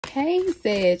Hey,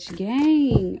 Sag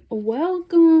gang,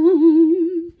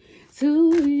 welcome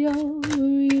to your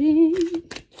reading.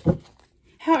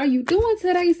 How are you doing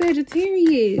today,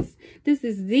 Sagittarius? This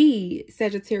is the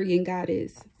Sagittarian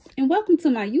Goddess. And welcome to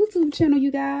my YouTube channel, you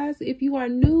guys. If you are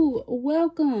new,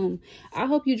 welcome. I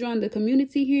hope you join the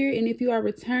community here. And if you are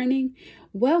returning,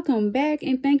 welcome back.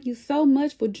 And thank you so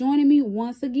much for joining me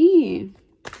once again.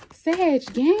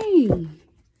 Sag gang.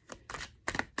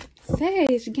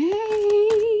 Sag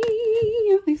gang.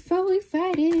 I'm so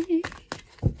excited.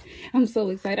 I'm so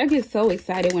excited. I get so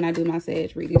excited when I do my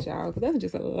Sag readings, y'all, because that's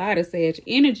just a lot of Sag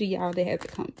energy, y'all, that has to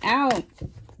come out. I'm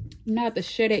not to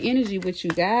share that energy with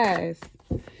you guys.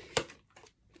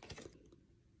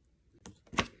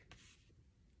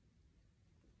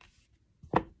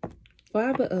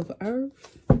 Father of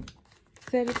Earth,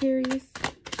 Sagittarius.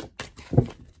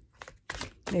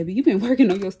 Maybe you've been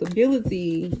working on your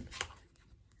stability.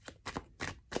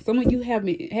 Some of you have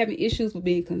been having issues with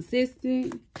being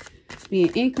consistent,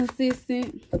 being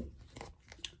inconsistent,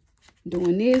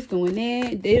 doing this, doing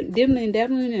that,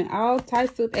 dabbling in all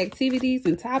types of activities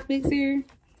and topics here.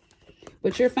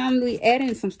 But you're finally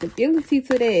adding some stability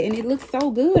to that, and it looks so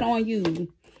good on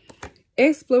you.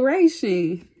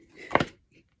 Exploration.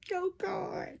 Oh,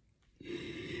 God.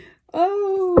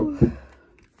 Oh.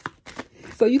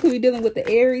 So you could be dealing with the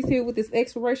Aries here with this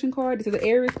exploration card. This is the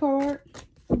Aries card.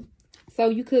 So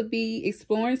you could be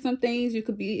exploring some things. You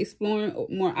could be exploring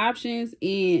more options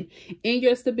in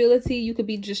your stability. You could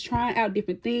be just trying out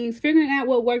different things, figuring out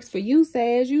what works for you,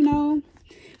 Sag, you know,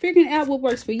 figuring out what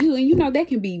works for you. And, you know, that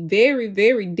can be very,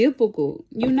 very difficult.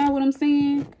 You know what I'm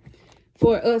saying?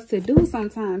 For us to do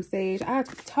sometimes, Sag. I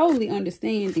totally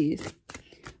understand this.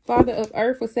 Father of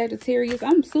Earth for Sagittarius,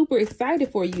 I'm super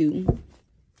excited for you.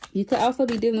 You could also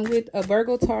be dealing with a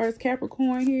Virgo, Taurus,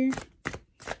 Capricorn here.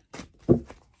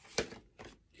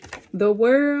 The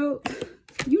world,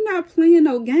 you're not playing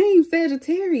no games,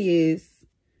 Sagittarius.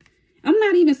 I'm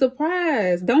not even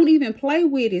surprised. Don't even play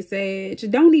with it,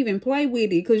 Sag. Don't even play with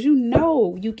it, because you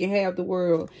know you can have the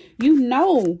world. You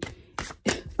know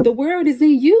the world is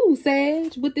in you,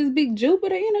 Sag, with this big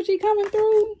Jupiter energy coming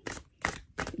through.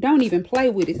 Don't even play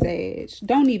with it, Sag.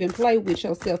 Don't even play with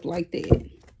yourself like that.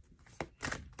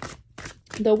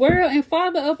 The world and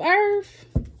Father of Earth.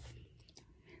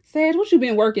 Sag, what you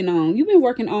been working on? You've been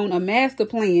working on a master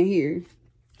plan here.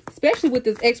 Especially with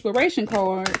this exploration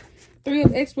card. 3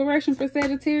 of exploration for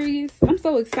Sagittarius. I'm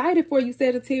so excited for you,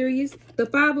 Sagittarius. The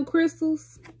 5 of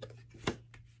crystals.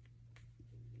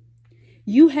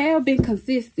 You have been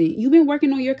consistent. You've been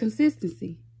working on your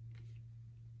consistency.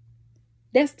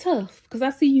 That's tough, because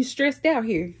I see you stressed out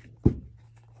here.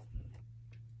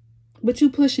 But you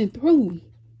pushing through.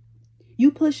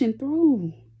 You pushing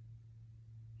through.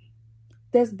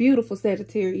 That's beautiful,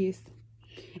 Sagittarius.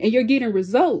 And you're getting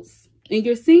results. And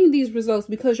you're seeing these results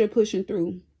because you're pushing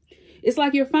through. It's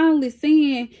like you're finally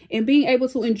seeing and being able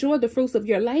to enjoy the fruits of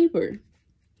your labor.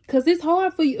 Because it's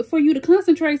hard for you to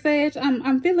concentrate, Sag.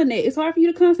 I'm feeling it. It's hard for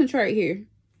you to concentrate here.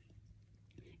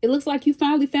 It looks like you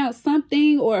finally found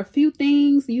something or a few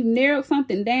things. You narrowed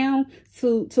something down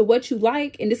to what you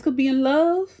like. And this could be in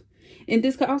love. And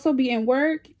this could also be in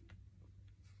work.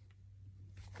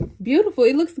 Beautiful.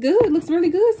 It looks good. It looks really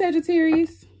good,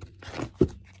 Sagittarius.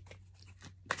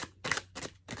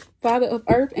 Father of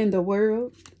Earth and the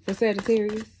world for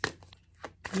Sagittarius.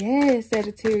 Yes,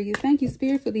 Sagittarius. Thank you,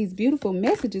 Spirit, for these beautiful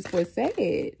messages for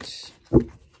Sag.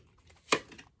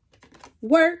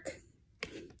 Work.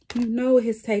 You know it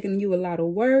has taken you a lot of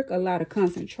work, a lot of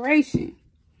concentration.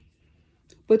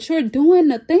 But you're doing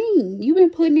the thing. You've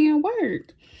been putting in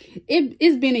work.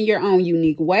 It's been in your own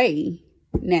unique way.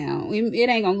 Now, it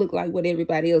ain't gonna look like what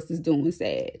everybody else is doing,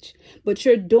 Sag. But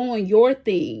you're doing your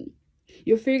thing.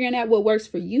 You're figuring out what works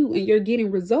for you, and you're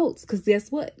getting results. Because guess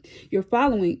what? You're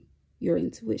following your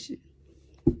intuition.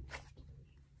 Yes,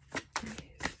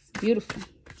 beautiful.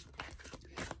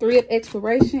 3 of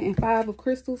exploration and 5 of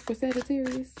crystals for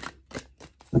Sagittarius.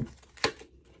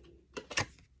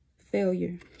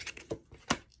 Failure.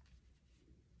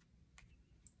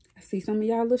 I see some of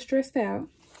y'all a little stressed out.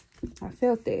 I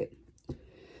felt that.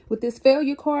 With this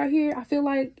failure card here, I feel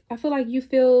like you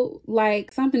feel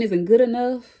like something isn't good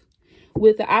enough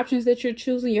with the options that you're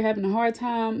choosing. You're having a hard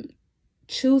time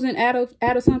choosing out of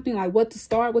something, like what to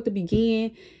start, what to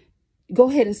begin. Go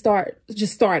ahead and start.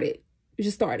 Just start it.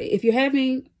 Just start it. If you're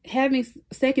having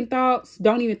second thoughts,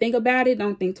 don't even think about it.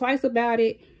 Don't think twice about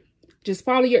it. Just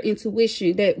follow your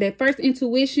intuition. That first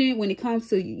intuition when it comes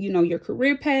to, you know, your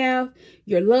career path,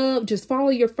 your love. Just follow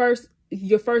your first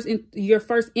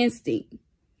instinct.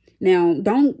 Now,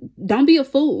 don't be a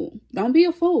fool. Don't be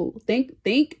a fool.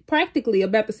 Think practically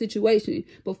about the situation,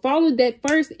 but follow that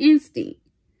first instinct.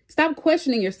 Stop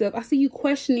questioning yourself. I see you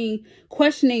questioning,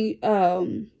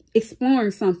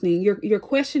 exploring something. You're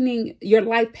questioning your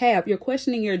life path. You're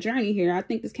questioning your journey here. I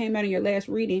think this came out in your last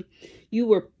reading. You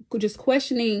were just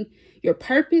questioning your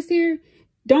purpose here.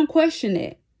 Don't question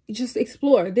that. Just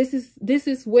explore. This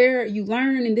is where you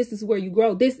learn, and this is where you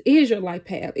grow. This is your life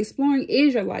path. Exploring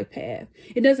is your life path.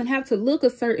 It doesn't have to look a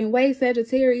certain way,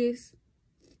 Sagittarius.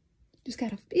 Just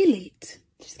gotta feel it.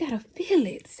 Just gotta feel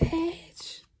it, Sag.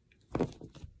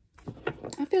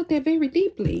 I felt that very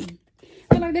deeply.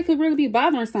 I feel like that could really be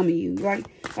bothering some of you.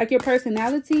 Like your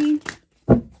personality,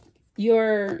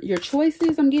 your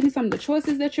choices. I'm getting some of the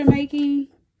choices that you're making.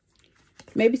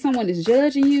 Maybe someone is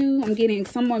judging you. I'm getting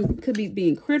someone could be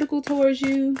being critical towards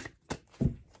you.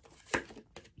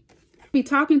 Be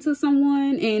talking to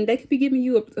someone and they could be giving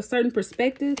you a certain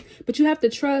perspective, but you have to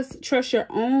trust your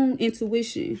own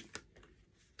intuition.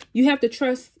 You have to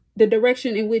trust the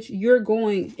direction in which you're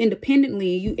going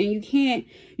independently. You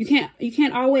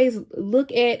can't always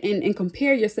look at and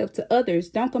compare yourself to others.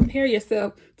 Don't compare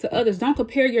yourself to others. Don't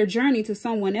compare your journey to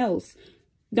someone else.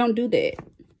 Don't do that.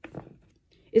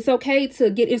 It's okay to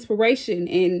get inspiration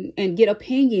and get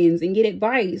opinions and get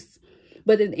advice.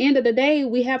 But at the end of the day,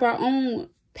 we have our own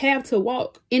path to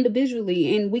walk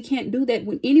individually, and we can't do that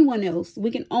with anyone else.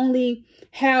 We can only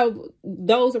have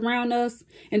those around us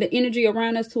and the energy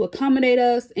around us to accommodate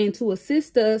us and to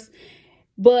assist us,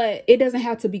 but it doesn't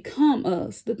have to become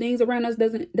us. The things around us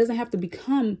doesn't have to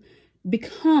become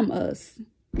us.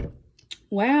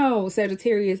 Wow,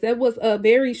 Sagittarius, that was a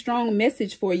very strong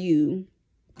message for you.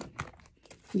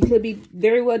 You could be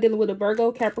very well dealing with a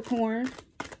Virgo, Capricorn,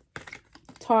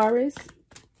 Taurus,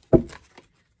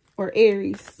 or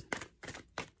Aries.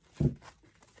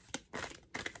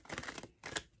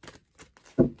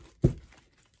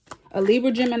 A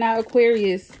Libra, Gemini,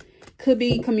 Aquarius could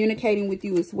be communicating with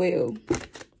you as well.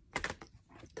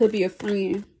 Could be a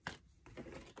friend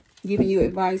giving you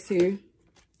advice here.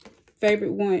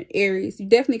 Favorite one, Aries. You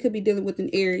definitely could be dealing with an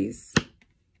Aries.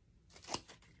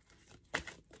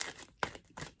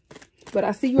 But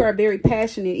I see you are very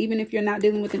passionate. Even if you're not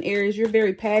dealing with an Aries, you're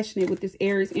very passionate with this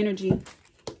Aries energy.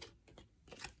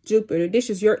 Jupiter, this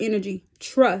is your energy.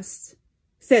 Trust,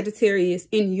 Sagittarius,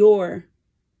 in your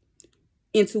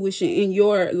intuition, in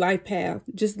your life path.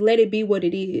 Just let it be what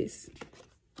it is.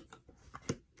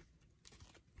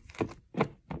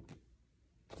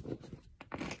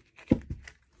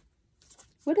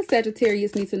 What does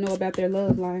Sagittarius need to know about their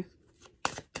love life?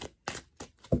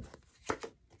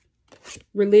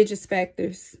 Religious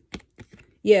factors.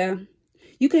 Yeah,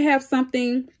 you could have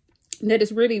something that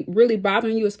is really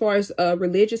bothering you as far as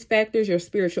religious factors, your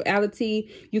spirituality.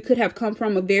 You could have come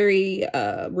from a very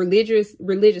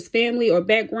religious family or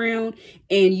background,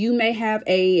 and you may have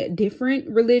a different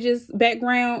religious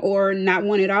background or not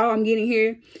one at all. I'm getting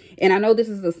here, and I know this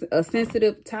is a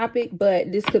sensitive topic,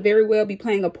 but this could very well be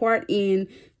playing a part in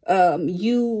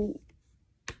you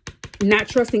not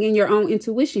trusting in your own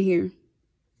intuition here.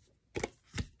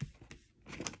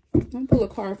 Don't pull a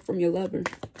card from your lover.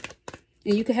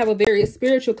 And you can have a very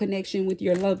spiritual connection with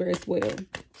your lover as well.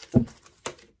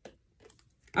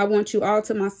 I want you all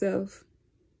to myself.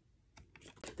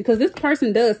 Because this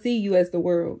person does see you as the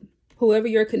world. Whoever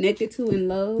you're connected to in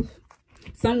love,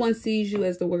 someone sees you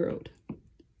as the world.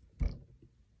 I'm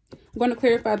going to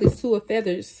clarify this Two of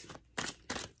Feathers.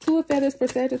 Two of Feathers for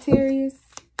Sagittarius.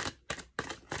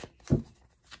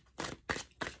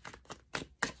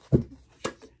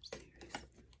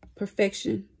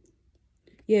 Perfection.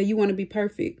 Yeah, you want to be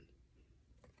perfect.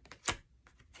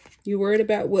 You're worried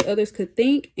about what others could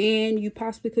think, and you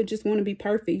possibly could just want to be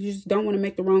perfect. You just don't want to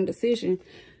make the wrong decision.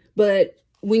 But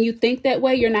when you think that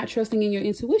way, you're not trusting in your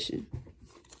intuition.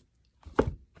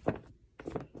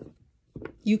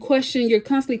 You're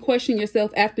constantly questioning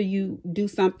yourself after you do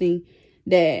something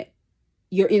that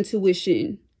your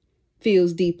intuition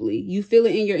feels deeply. You feel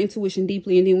it in your intuition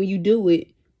deeply, and then when you do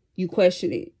it, you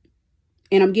question it.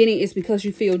 And I'm getting it's because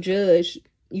you feel judged.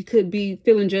 You could be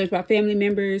feeling judged by family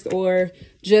members or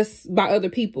just by other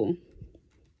people.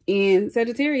 And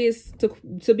Sagittarius,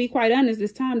 to be quite honest,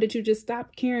 it's time that you just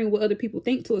stop caring what other people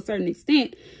think to a certain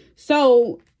extent.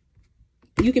 So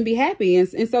you can be happy.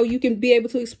 And so you can be able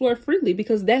to explore freely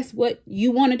because that's what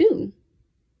you want to do.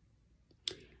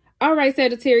 All right,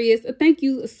 Sagittarius, thank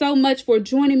you so much for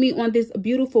joining me on this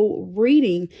beautiful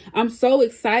reading. I'm so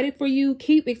excited for you.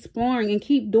 Keep exploring and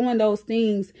keep doing those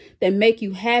things that make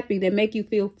you happy, that make you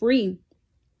feel free.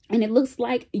 And it looks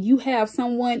like you have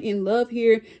someone in love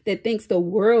here that thinks the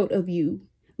world of you.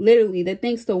 literally, that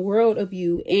thinks the world of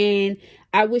you. And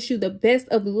I wish you the best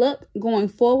of luck going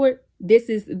forward. This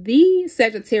is the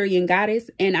Sagittarian Goddess,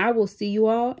 and I will see you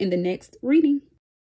all in the next reading.